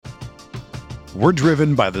We're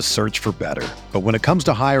driven by the search for better. But when it comes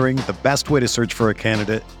to hiring, the best way to search for a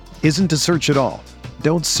candidate isn't to search at all.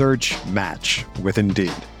 Don't search, match with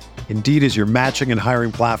Indeed. Indeed is your matching and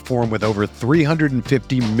hiring platform with over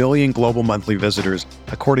 350 million global monthly visitors,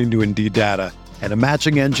 according to Indeed data, and a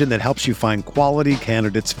matching engine that helps you find quality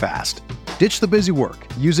candidates fast. Ditch the busy work.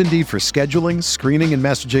 Use Indeed for scheduling, screening, and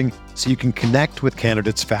messaging so you can connect with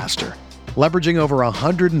candidates faster. Leveraging over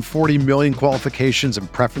 140 million qualifications and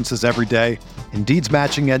preferences every day, Indeed's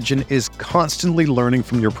matching engine is constantly learning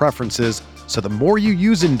from your preferences, so the more you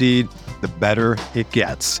use Indeed, the better it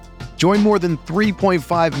gets. Join more than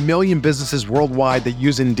 3.5 million businesses worldwide that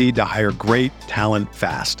use Indeed to hire great talent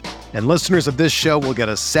fast. And listeners of this show will get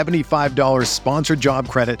a $75 sponsored job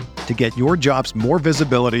credit to get your jobs more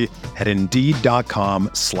visibility at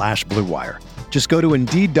Indeed.com/Blue Wire. Just go to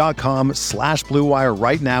Indeed.com/Blue Wire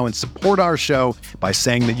right now and support our show by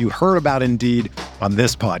saying that you heard about Indeed on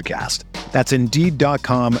this podcast. That's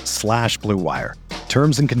Indeed.com/Blue Wire.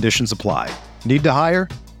 Terms and conditions apply. Need to hire?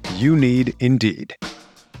 You need Indeed.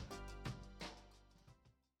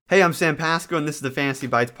 Hey, I'm Sam Pasco, and this is the Fantasy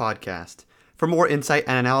Bites podcast. For more insight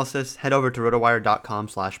and analysis, head over to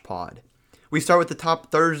rotowire.com/pod. We start with the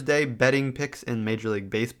top Thursday betting picks in Major League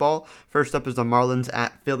Baseball. First up is the Marlins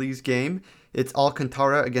at Phillies game. It's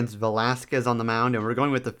Alcantara against Velasquez on the mound, and we're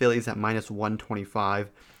going with the Phillies at -125.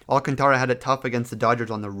 Alcantara had it tough against the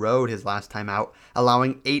Dodgers on the road his last time out,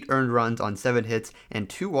 allowing 8 earned runs on 7 hits and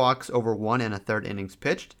 2 walks over 1 1/3 innings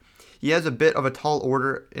pitched. He has a bit of a tall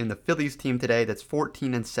order in the Phillies team today that's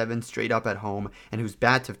 14-7 straight up at home, and whose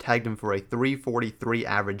bats have tagged him for a .343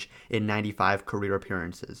 average in 95 career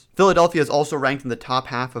appearances. Philadelphia is also ranked in the top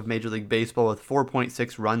half of Major League Baseball with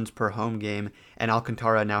 4.6 runs per home game, and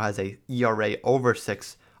Alcantara now has a ERA over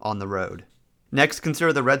 6 on the road. Next,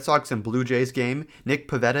 consider the Red Sox and Blue Jays game. Nick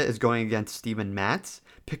Pivetta is going against Steven Matz.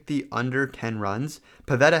 Pick the under 10 runs.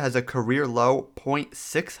 Pivetta has a career low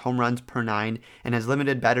 .6 home runs per 9 and has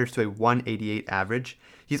limited batters to a .188 average.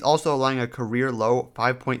 He's also allowing a career low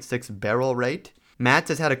 5.6 barrel rate. Matz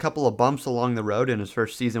has had a couple of bumps along the road in his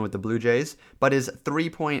first season with the Blue Jays, but his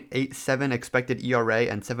 3.87 expected ERA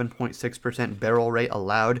and 7.6% barrel rate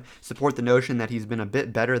allowed support the notion that he's been a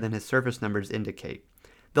bit better than his surface numbers indicate.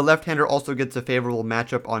 The left-hander also gets a favorable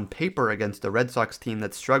matchup on paper against the Red Sox team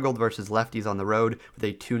that struggled versus lefties on the road with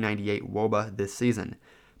a .298 WOBA this season.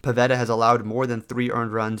 Pivetta has allowed more than 3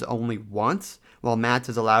 earned runs only once, while Matz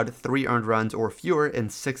has allowed 3 earned runs or fewer in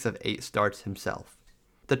 6 of 8 starts himself.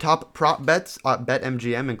 The top prop bets at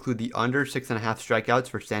BetMGM include the under 6.5 strikeouts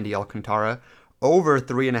for Sandy Alcantara, over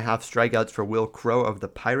 3.5 strikeouts for Will Crowe of the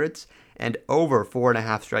Pirates, and over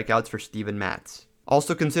 4.5 strikeouts for Steven Matz.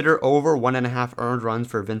 Also consider over 1.5 earned runs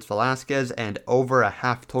for Vince Velasquez and over a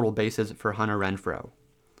half total bases for Hunter Renfroe.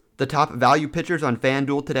 The top value pitchers on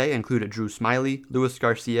FanDuel today include Drew Smyly, Luis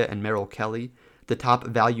Garcia, and Merrill Kelly. The top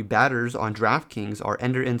value batters on DraftKings are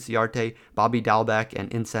Ender Inciarte, Bobby Dalbec, and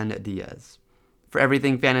Insen Diaz. For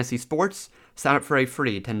everything fantasy sports, sign up for a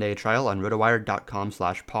free 10-day trial on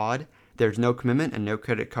rotowire.com/pod. There's no commitment and no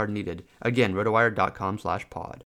credit card needed. Again, rotowire.com/pod.